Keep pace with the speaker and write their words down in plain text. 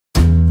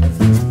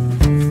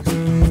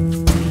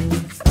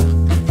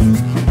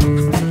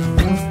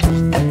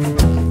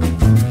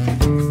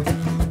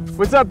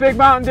What's up, Big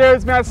Mountain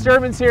dudes? Matt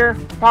Sturmans here.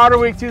 Powder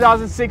Week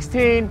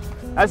 2016.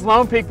 That's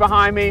Lone Peak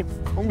behind me.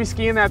 We're gonna be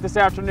skiing that this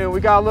afternoon. We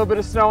got a little bit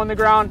of snow on the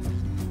ground.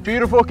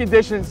 Beautiful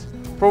conditions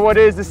for what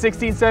is the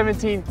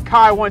 1617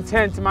 Kai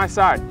 110 to my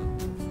side.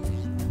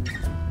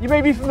 You may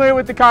be familiar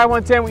with the Kai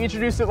 110. We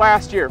introduced it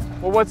last year.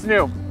 Well, what's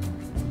new?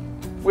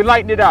 We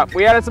lightened it up.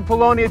 We added some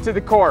Polonia to the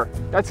core.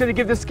 That's gonna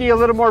give the ski a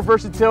little more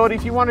versatility.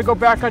 If you wanna go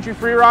backcountry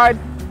free ride,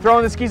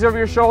 throwing the skis over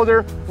your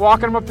shoulder,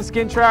 walking them up the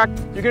skin track,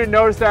 you're gonna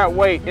notice that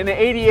weight. In the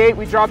 88,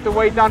 we dropped the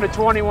weight down to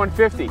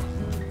 2150.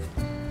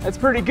 That's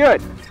pretty good,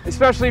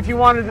 especially if you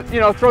wanted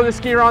to, throw the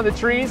ski around the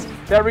trees.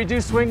 That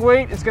reduced swing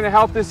weight is gonna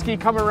help the ski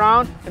come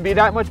around and be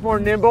that much more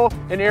nimble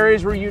in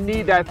areas where you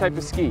need that type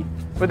of ski.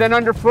 But then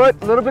underfoot,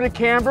 a little bit of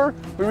camber,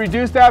 we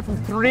reduced that from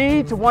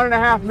 3 to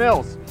 1.5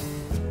 mils.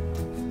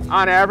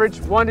 On average,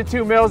 1 to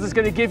 2 mils is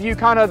gonna give you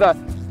kind of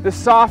the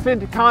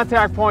softened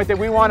contact point that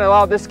we want to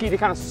allow this ski to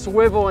kind of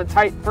swivel in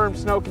tight, firm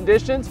snow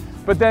conditions.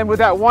 But then with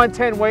that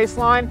 110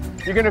 waistline,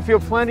 you're going to feel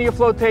plenty of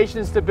flotation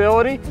and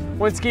stability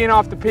when skiing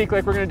off the peak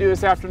like we're going to do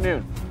this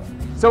afternoon.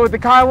 So with the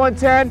Kai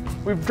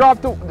 110, we've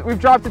dropped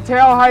the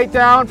tail height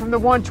down from the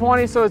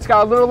 120, so it's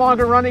got a little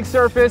longer running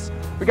surface.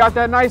 We got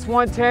that nice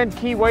 110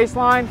 key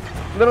waistline,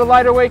 a little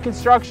lighter weight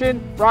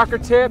construction, rocker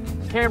tip,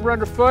 camber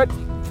underfoot.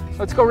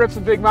 Let's go rip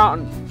some Big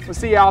Mountain. We'll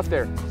see you out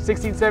there.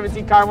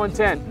 1617 Kai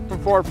 110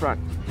 from Forefront.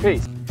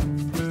 Peace.